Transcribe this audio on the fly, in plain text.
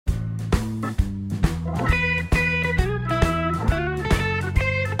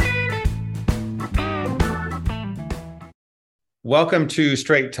Welcome to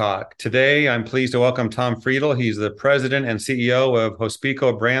Straight Talk. Today, I'm pleased to welcome Tom Friedl. He's the president and CEO of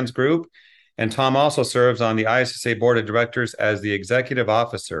Hospeco Brands Group, and Tom also serves on the ISSA Board of Directors as the executive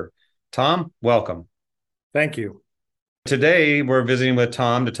officer. Tom, welcome. Thank you. Today, we're visiting with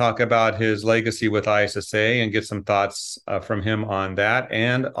Tom to talk about his legacy with ISSA and get some thoughts from him on that,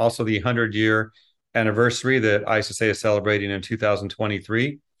 and also the 100-year anniversary that ISSA is celebrating in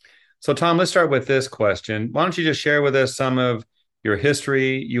 2023. So, Tom, let's start with this question. Why don't you just share with us some of your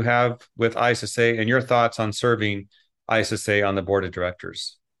history you have with ISSA and your thoughts on serving ISSA on the board of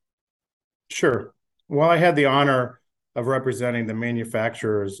directors? Sure. Well, I had the honor of representing the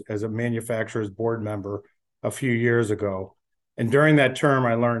manufacturers as a manufacturers board member a few years ago. And during that term,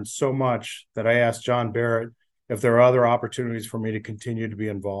 I learned so much that I asked John Barrett if there are other opportunities for me to continue to be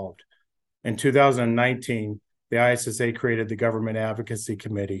involved. In 2019, the ISSA created the Government Advocacy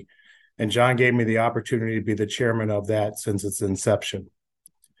Committee, and John gave me the opportunity to be the chairman of that since its inception.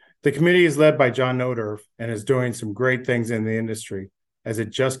 The committee is led by John Noderf and is doing some great things in the industry, as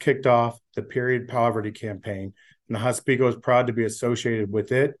it just kicked off the period poverty campaign, and Hospeco is proud to be associated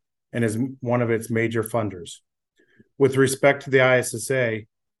with it and is one of its major funders. With respect to the ISSA,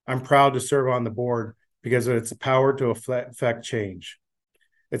 I'm proud to serve on the board because of its power to affect change.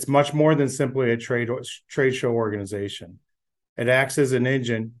 It's much more than simply a trade show organization. It acts as an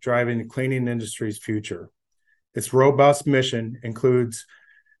engine driving the cleaning industry's future. Its robust mission includes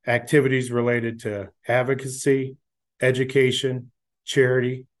activities related to advocacy, education,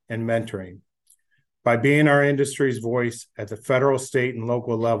 charity, and mentoring. By being our industry's voice at the federal, state, and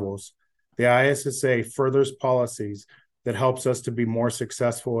local levels, the ISSA furthers policies that helps us to be more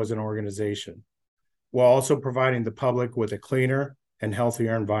successful as an organization, while also providing the public with a cleaner and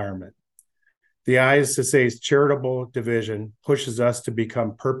healthier environment. The ISSA's charitable division pushes us to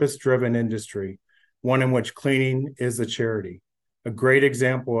become purpose-driven industry, one in which cleaning is a charity. A great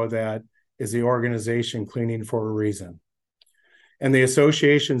example of that is the organization Cleaning for a Reason. And the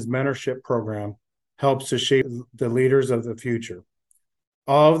association's mentorship program helps to shape the leaders of the future.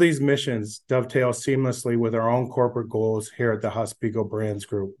 All of these missions dovetail seamlessly with our own corporate goals here at the Hospeco Brands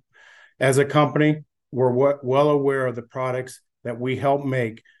Group. As a company, we're well aware of the products that we help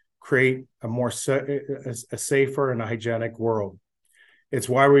make create a safer and hygienic world. It's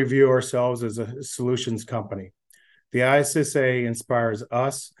why we view ourselves as a solutions company. The ISSA inspires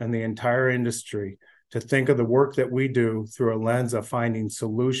us and the entire industry to think of the work that we do through a lens of finding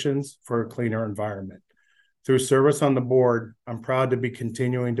solutions for a cleaner environment. Through service on the board, I'm proud to be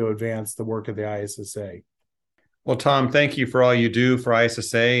continuing to advance the work of the ISSA. Well, Tom, thank you for all you do for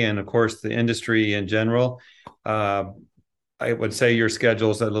ISSA and, of course, the industry in general. I would say your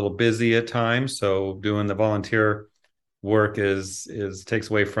schedule is a little busy at times, so doing the volunteer work is takes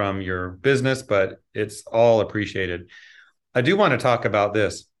away from your business, but it's all appreciated. I do want to talk about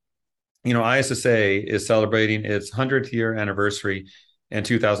this. You know, ISSA is celebrating its 100th year anniversary in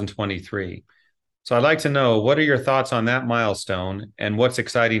 2023. So I'd like to know, what are your thoughts on that milestone and what's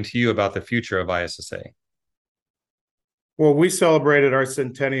exciting to you about the future of ISSA? Well, we celebrated our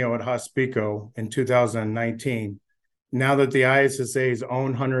centennial at Hospeco in 2019. Now that the ISSA's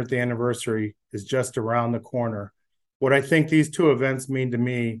own 100th anniversary is just around the corner, what I think these two events mean to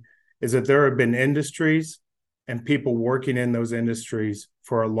me is that there have been industries and people working in those industries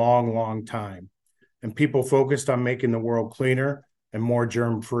for a long, long time, and people focused on making the world cleaner and more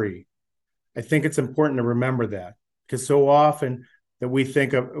germ-free. I think it's important to remember that, because so often that we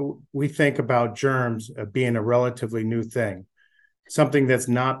think about germs being a relatively new thing, something that's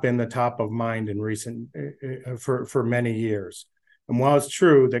not been the top of mind in recent for many years. And while it's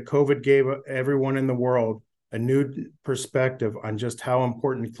true that COVID gave everyone in the world a new perspective on just how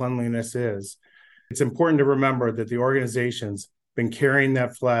important cleanliness is, it's important to remember that the organization's been carrying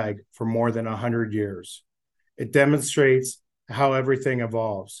that flag for more than 100 years. It demonstrates how everything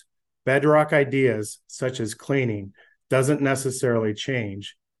evolves. Bedrock ideas, such as cleaning, doesn't necessarily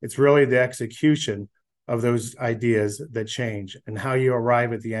change. It's really the execution of those ideas that change and how you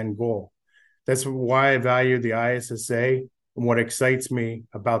arrive at the end goal. That's why I value the ISSA and what excites me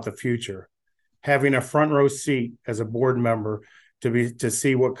about the future. Having a front row seat as a board member to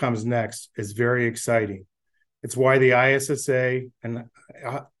see what comes next is very exciting. It's why the ISSA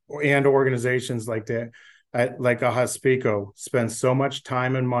and organizations like that, like a Hospeco, spend so much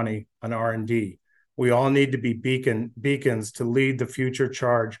time and money on R&D. We all need to be beacons to lead the future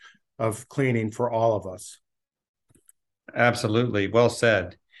charge of cleaning for all of us. Absolutely. Well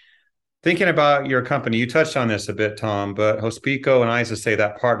said. Thinking about your company, you touched on this a bit, Tom, but Hospeco and ISSA,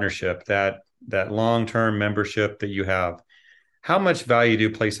 that partnership, that long-term membership that you have, how much value do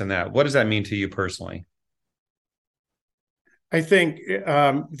you place in that? What does that mean to you personally? I think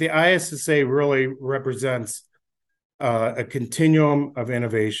the ISSA really represents a continuum of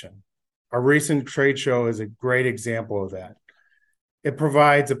innovation. Our recent trade show is a great example of that. It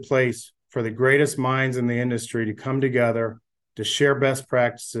provides a place for the greatest minds in the industry to come together, to share best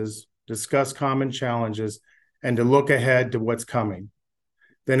practices, discuss common challenges, and to look ahead to what's coming.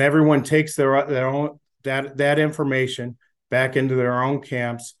 Then everyone takes their own that information back into their own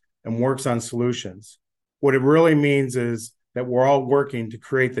camps and works on solutions. What it really means is that we're all working to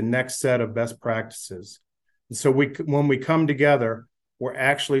create the next set of best practices. And so when we come together, we're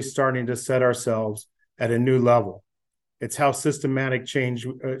actually starting to set ourselves at a new level. It's how systematic change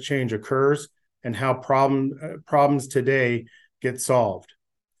occurs and how problems today get solved.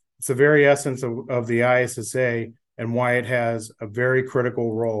 It's the very essence of the ISSA and why it has a very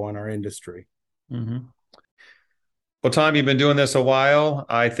critical role in our industry. Mm-hmm. Well, Tom, you've been doing this a while.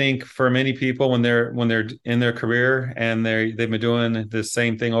 I think for many people, when they're in their career and they've been doing the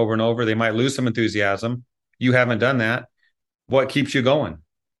same thing over and over, they might lose some enthusiasm. You haven't done that. What keeps you going?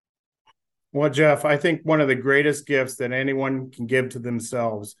 Well, Jeff, I think one of the greatest gifts that anyone can give to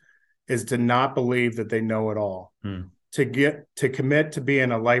themselves is to not believe that they know it all. To commit to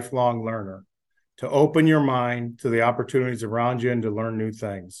being a lifelong learner, to open your mind to the opportunities around you and to learn new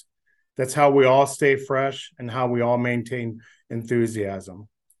things. That's how we all stay fresh and how we all maintain enthusiasm.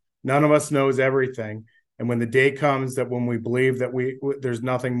 None of us knows everything, and when the day comes that when we believe that there's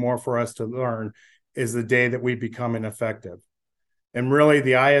nothing more for us to learn, is the day that we become ineffective. And really,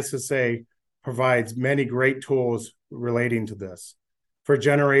 the ISSA provides many great tools relating to this. For a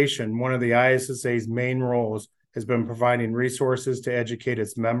generation, one of the ISSA's main roles has been providing resources to educate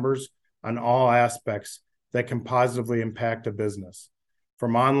its members on all aspects that can positively impact a business,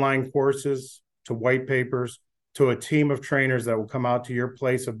 from online courses to white papers to a team of trainers that will come out to your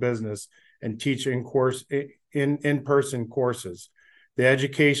place of business and teach in-person courses. The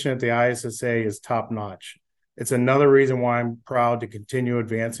education at the ISSA is top notch. It's another reason why I'm proud to continue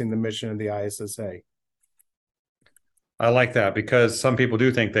advancing the mission of the ISSA. I like that because some people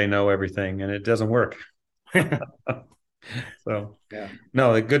do think they know everything and it doesn't work. So, Yeah.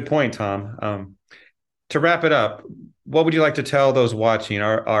 No, a good point, Tom. To wrap it up, what would you like to tell those watching,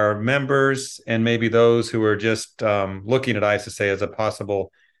 our members, and maybe those who are just looking at ISSA as a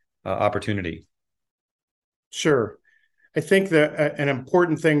possible opportunity? Sure. I think that an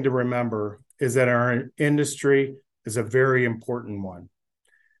important thing to remember is that our industry is a very important one.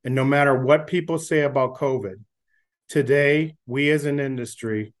 And no matter what people say about COVID, today we as an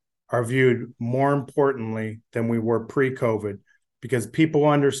industry are viewed more importantly than we were pre-COVID because people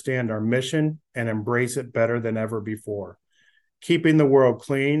understand our mission and embrace it better than ever before. Keeping the world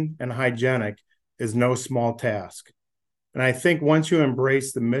clean and hygienic is no small task. And I think once you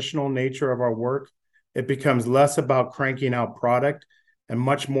embrace the missional nature of our work, it becomes less about cranking out product and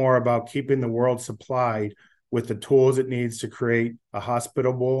much more about keeping the world supplied with the tools it needs to create a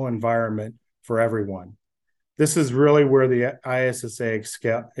hospitable environment for everyone. This is really where the ISSA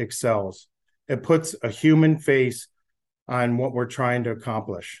excels. It puts a human face on what we're trying to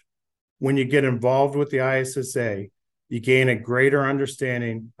accomplish. When you get involved with the ISSA, you gain a greater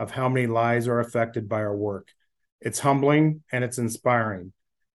understanding of how many lives are affected by our work. It's humbling and it's inspiring.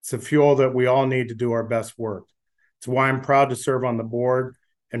 It's a fuel that we all need to do our best work. It's why I'm proud to serve on the board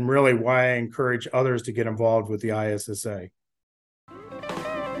and really why I encourage others to get involved with the ISSA.